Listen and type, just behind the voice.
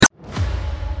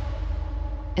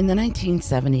In the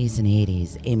 1970s and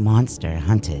 80s, a monster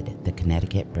hunted the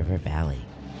Connecticut River Valley.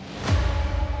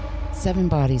 7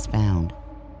 bodies found,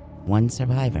 1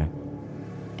 survivor,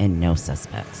 and no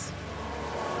suspects.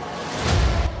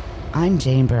 I'm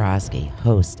Jane Borowski,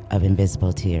 host of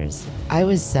Invisible Tears. I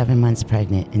was 7 months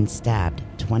pregnant and stabbed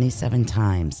 27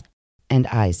 times, and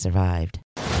I survived.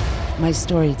 My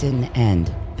story didn't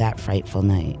end that frightful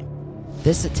night.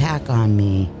 This attack on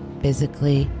me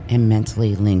physically and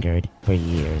mentally lingered for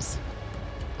years.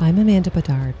 I'm Amanda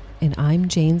Bedard, and I'm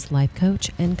Jane's life coach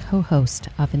and co-host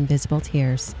of Invisible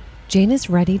Tears. Jane is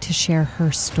ready to share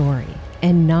her story,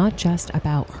 and not just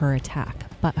about her attack,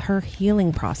 but her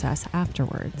healing process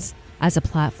afterwards. As a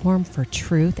platform for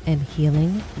truth and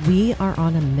healing, we are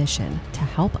on a mission to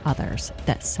help others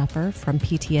that suffer from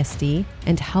PTSD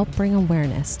and help bring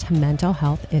awareness to mental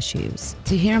health issues.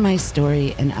 To hear my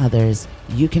story and others,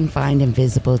 you can find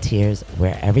Invisible Tears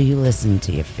wherever you listen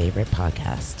to your favorite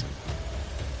podcast.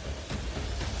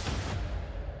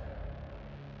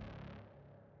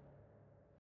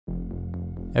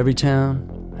 Every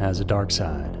town has a dark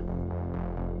side.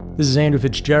 This is Andrew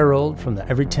Fitzgerald from the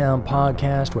Everytown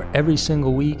podcast, where every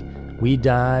single week we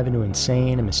dive into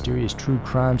insane and mysterious true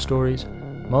crime stories,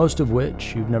 most of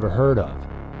which you've never heard of.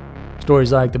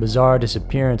 Stories like the bizarre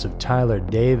disappearance of Tyler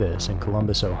Davis in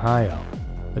Columbus, Ohio,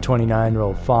 a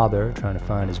 29-year-old father trying to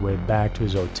find his way back to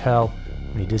his hotel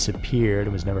when he disappeared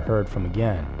and was never heard from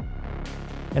again.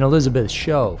 And Elizabeth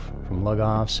Shove from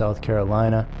Lugoff, South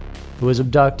Carolina, who was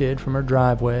abducted from her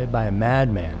driveway by a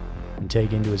madman and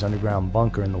taken to his underground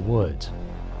bunker in the woods.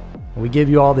 And we give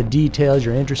you all the details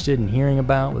you're interested in hearing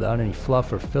about without any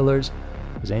fluff or fillers,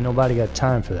 because ain't nobody got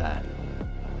time for that.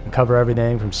 We cover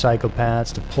everything from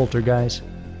psychopaths to poltergeists,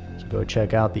 so go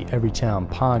check out the Everytown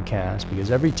podcast, because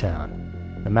every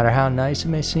town, no matter how nice it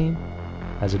may seem,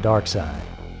 has a dark side.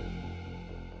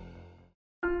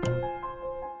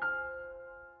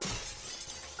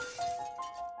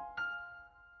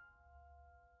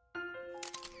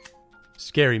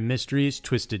 Scary Mysteries,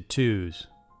 Twisted Twos,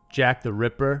 Jack the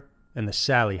Ripper, and the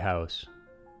Sallie House.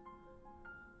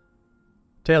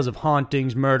 Tales of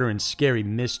hauntings, murder, and scary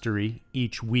mystery.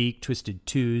 Each week, Twisted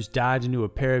Twos dives into a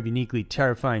pair of uniquely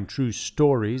terrifying true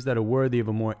stories that are worthy of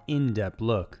a more in-depth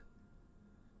look.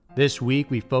 This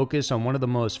week, we focus on one of the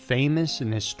most famous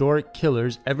and historic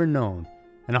killers ever known,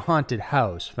 and a haunted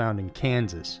house found in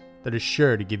Kansas that is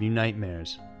sure to give you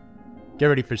nightmares. Get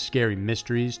ready for Scary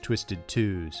Mysteries, Twisted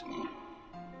Twos.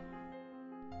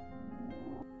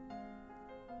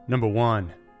 Number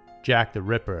 1. Jack the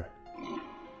Ripper.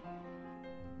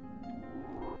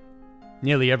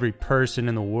 Nearly every person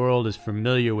in the world is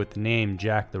familiar with the name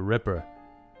Jack the Ripper.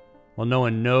 While no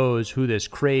one knows who this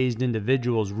crazed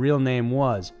individual's real name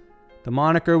was, the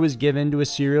moniker was given to a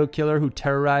serial killer who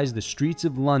terrorized the streets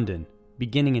of London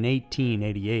beginning in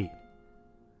 1888.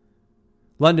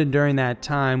 London during that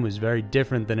time was very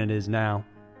different than it is now.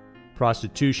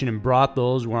 Prostitution and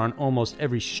brothels were on almost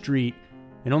every street,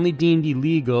 and only deemed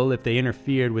illegal if they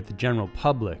interfered with the general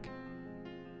public.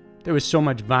 There was so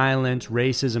much violence,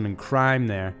 racism, and crime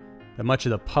there that much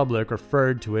of the public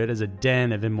referred to it as a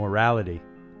den of immorality.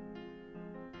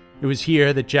 It was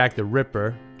here that Jack the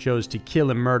Ripper chose to kill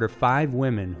and murder 5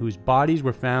 women whose bodies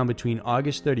were found between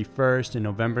August 31st and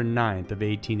November 9th of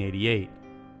 1888.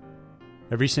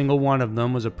 Every single one of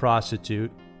them was a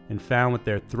prostitute and found with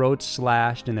their throats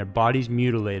slashed and their bodies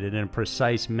mutilated in a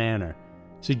precise manner,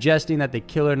 suggesting that the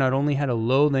killer not only had a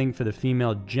loathing for the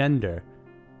female gender,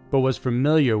 but was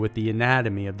familiar with the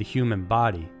anatomy of the human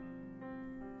body.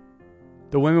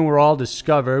 The women were all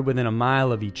discovered within a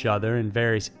mile of each other in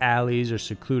various alleys or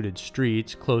secluded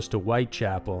streets close to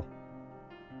Whitechapel.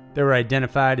 They were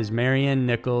identified as Marianne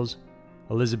Nichols,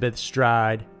 Elizabeth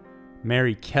Stride,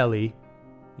 Mary Kelly,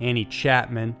 Annie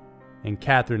Chapman, and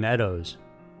Catherine Eddowes.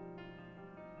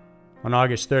 On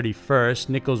August 31st,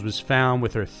 Nichols was found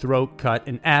with her throat cut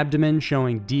and abdomen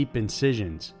showing deep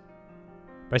incisions.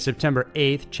 By September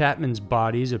 8th, Chapman's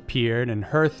bodies appeared and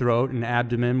her throat and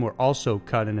abdomen were also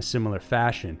cut in a similar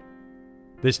fashion.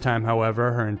 This time,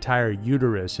 however, her entire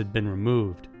uterus had been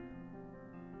removed.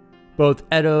 Both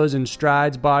Eddowes and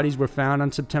Stride's bodies were found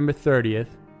on September 30th.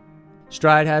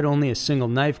 Stride had only a single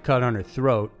knife cut on her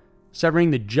throat, severing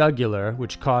the jugular,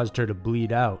 which caused her to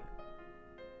bleed out.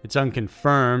 It's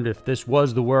unconfirmed if this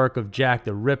was the work of Jack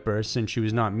the Ripper, since she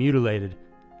was not mutilated.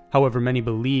 However, many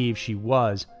believe she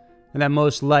was, and that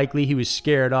most likely he was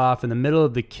scared off in the middle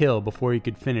of the kill before he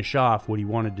could finish off what he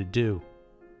wanted to do.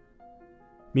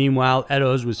 Meanwhile,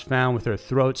 Eddowes was found with her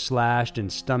throat slashed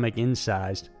and stomach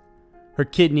incised. Her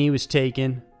kidney was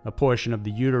taken, a portion of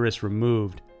the uterus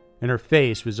removed, and her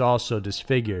face was also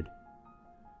disfigured.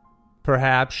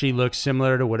 Perhaps she looked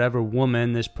similar to whatever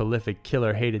woman this prolific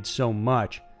killer hated so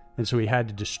much, and so he had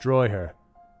to destroy her.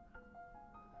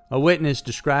 A witness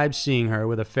described seeing her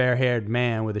with a fair-haired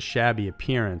man with a shabby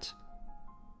appearance.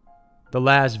 The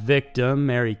last victim,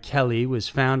 Mary Kelly, was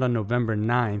found on November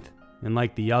 9th, and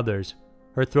like the others,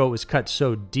 her throat was cut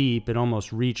so deep it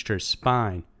almost reached her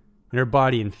spine, and her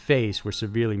body and face were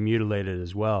severely mutilated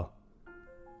as well.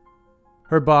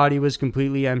 Her body was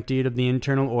completely emptied of the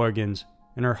internal organs,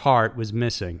 and her heart was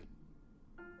missing.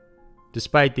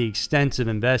 Despite the extensive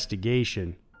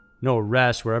investigation, no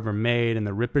arrests were ever made, and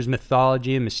the Ripper's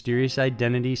mythology and mysterious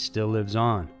identity still lives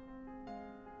on.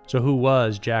 So who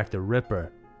was Jack the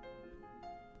Ripper?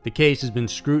 The case has been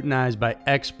scrutinized by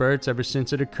experts ever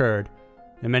since it occurred,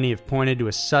 and many have pointed to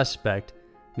a suspect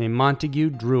named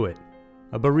Montague Druitt,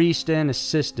 a barista and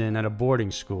assistant at a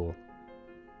boarding school.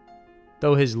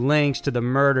 Though his links to the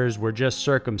murders were just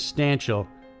circumstantial,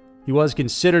 he was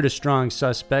considered a strong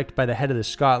suspect by the head of the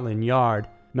Scotland Yard,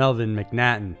 Melvin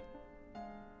McNaughton.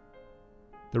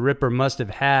 The Ripper must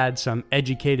have had some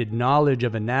educated knowledge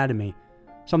of anatomy,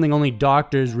 something only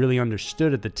doctors really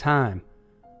understood at the time.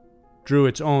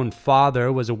 Druitt's own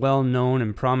father was a well-known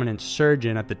and prominent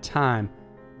surgeon at the time,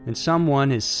 and someone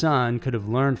his son could have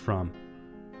learned from.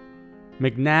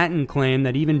 McNaughton claimed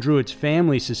that even Druitt's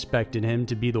family suspected him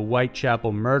to be the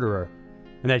Whitechapel murderer,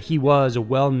 and that he was a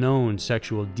well-known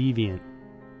sexual deviant.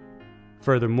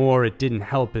 Furthermore, it didn't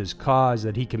help his cause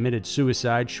that he committed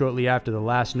suicide shortly after the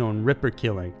last known Ripper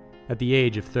killing, at the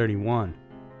age of 31.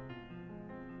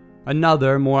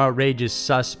 Another, more outrageous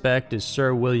suspect is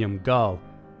Sir William Gull,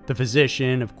 the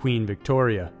physician of Queen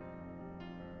Victoria.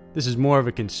 This is more of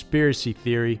a conspiracy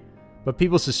theory, but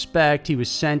people suspect he was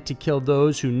sent to kill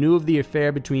those who knew of the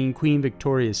affair between Queen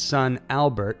Victoria's son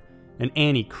Albert and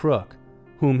Annie Crook,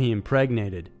 whom he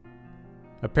impregnated.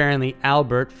 Apparently,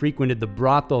 Albert frequented the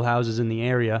brothel houses in the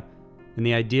area, and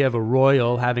the idea of a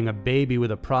royal having a baby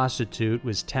with a prostitute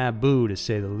was taboo, to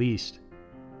say the least.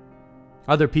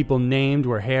 Other people named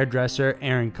were hairdresser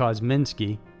Aaron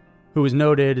Kosminski, who was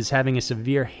noted as having a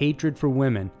severe hatred for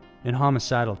women and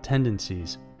homicidal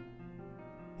tendencies.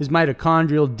 His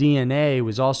mitochondrial DNA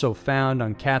was also found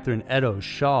on Catherine Eddowes'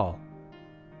 shawl.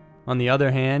 On the other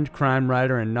hand, crime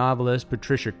writer and novelist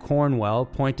Patricia Cornwell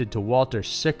pointed to Walter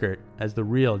Sickert as the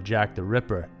real Jack the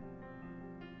Ripper.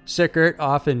 Sickert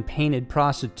often painted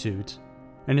prostitutes,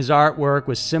 and his artwork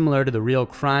was similar to the real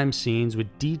crime scenes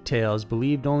with details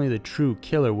believed only the true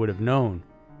killer would have known.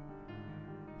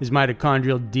 His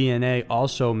mitochondrial DNA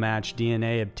also matched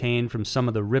DNA obtained from some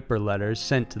of the Ripper letters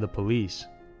sent to the police.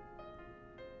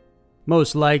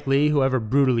 Most likely, whoever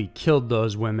brutally killed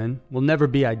those women will never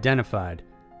be identified,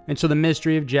 and so the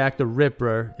mystery of Jack the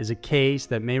Ripper is a case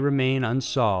that may remain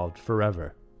unsolved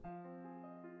forever.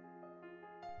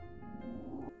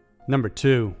 Number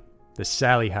 2. The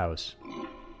Sallie House.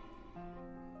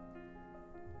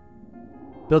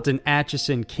 Built in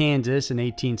Atchison, Kansas in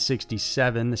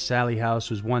 1867, the Sallie House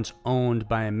was once owned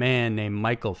by a man named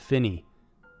Michael Finney.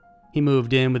 He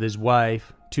moved in with his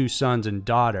wife, 2 sons and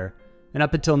daughter, and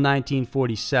up until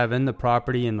 1947, the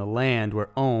property and the land were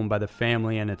owned by the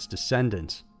family and its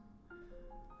descendants.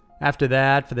 After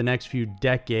that, for the next few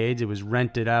decades, it was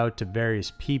rented out to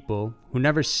various people who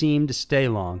never seemed to stay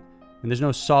long, and there's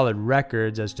no solid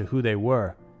records as to who they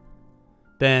were.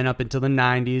 Then, up until the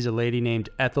 90s, a lady named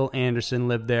Ethel Anderson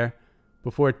lived there,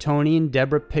 before Tony and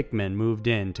Deborah Pickman moved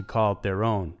in to call it their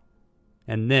own.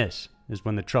 And this is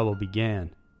when the trouble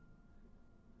began.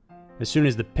 As soon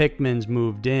as the Pickmans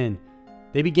moved in,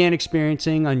 they began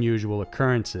experiencing unusual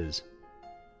occurrences.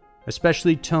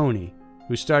 Especially Tony,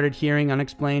 who started hearing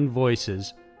unexplained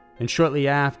voices, and shortly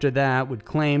after that would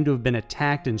claim to have been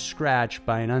attacked and scratched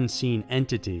by an unseen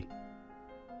entity.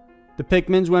 The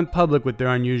Pickmans went public with their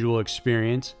unusual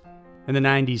experience, and the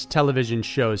 90s television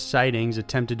show's sightings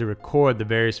attempted to record the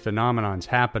various phenomenons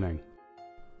happening.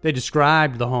 They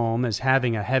described the home as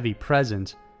having a heavy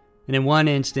presence, and in one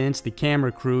instance, the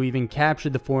camera crew even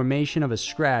captured the formation of a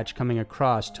scratch coming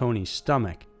across Tony's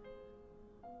stomach.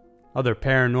 Other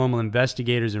paranormal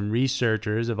investigators and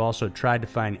researchers have also tried to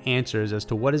find answers as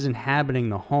to what is inhabiting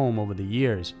the home over the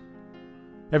years.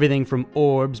 Everything from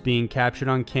orbs being captured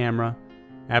on camera,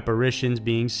 apparitions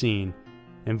being seen,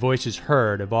 and voices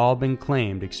heard have all been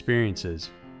claimed experiences.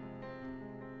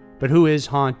 But who is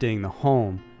haunting the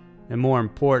home, and more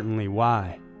importantly,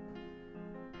 why?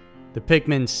 The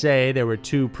Pickmans say there were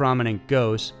 2 prominent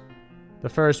ghosts. The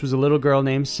first was a little girl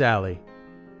named Sallie.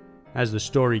 As the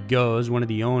story goes, one of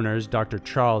the owners, Dr.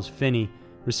 Charles Finney,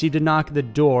 received a knock at the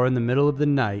door in the middle of the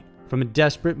night from a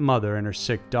desperate mother and her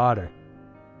sick daughter.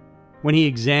 When he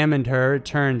examined her, it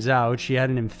turns out she had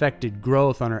an infected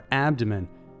growth on her abdomen,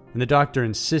 and the doctor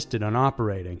insisted on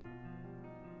operating.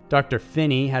 Dr.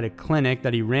 Finney had a clinic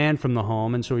that he ran from the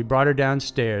home, and so he brought her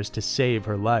downstairs to save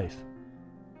her life.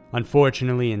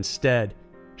 Unfortunately, instead,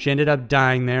 she ended up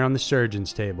dying there on the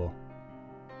surgeon's table.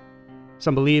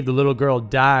 Some believe the little girl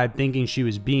died thinking she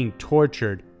was being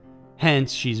tortured,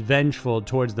 hence she's vengeful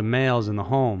towards the males in the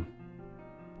home.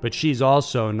 But she's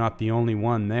also not the only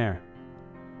one there.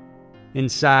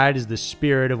 Inside is the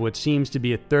spirit of what seems to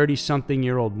be a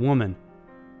 30-something-year-old woman,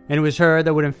 and it was her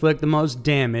that would inflict the most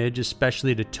damage,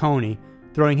 especially to Tony,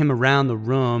 throwing him around the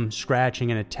room,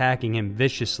 scratching and attacking him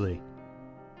viciously.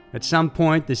 At some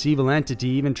point, this evil entity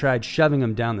even tried shoving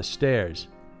him down the stairs.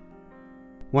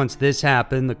 Once this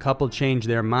happened, the couple changed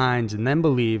their minds and then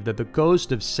believed that the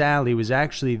ghost of Sallie was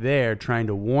actually there trying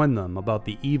to warn them about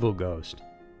the evil ghost.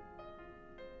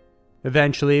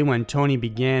 Eventually, when Tony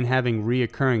began having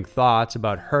reoccurring thoughts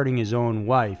about hurting his own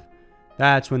wife,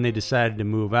 that's when they decided to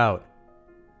move out.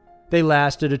 They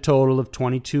lasted a total of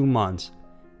 22 months,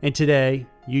 and today,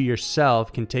 you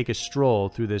yourself can take a stroll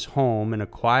through this home in a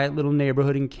quiet little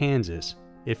neighborhood in Kansas,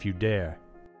 if you dare.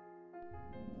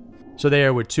 So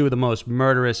there were two of the most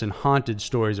murderous and haunted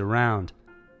stories around.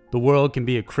 The world can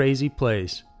be a crazy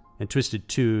place, and Twisted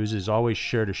Twos is always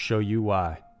sure to show you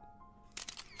why.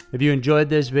 If you enjoyed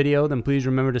this video, then please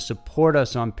remember to support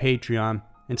us on Patreon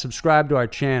and subscribe to our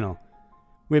channel.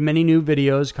 We have many new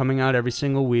videos coming out every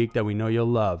single week that we know you'll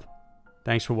love.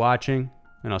 Thanks for watching,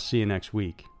 and I'll see you next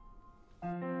week.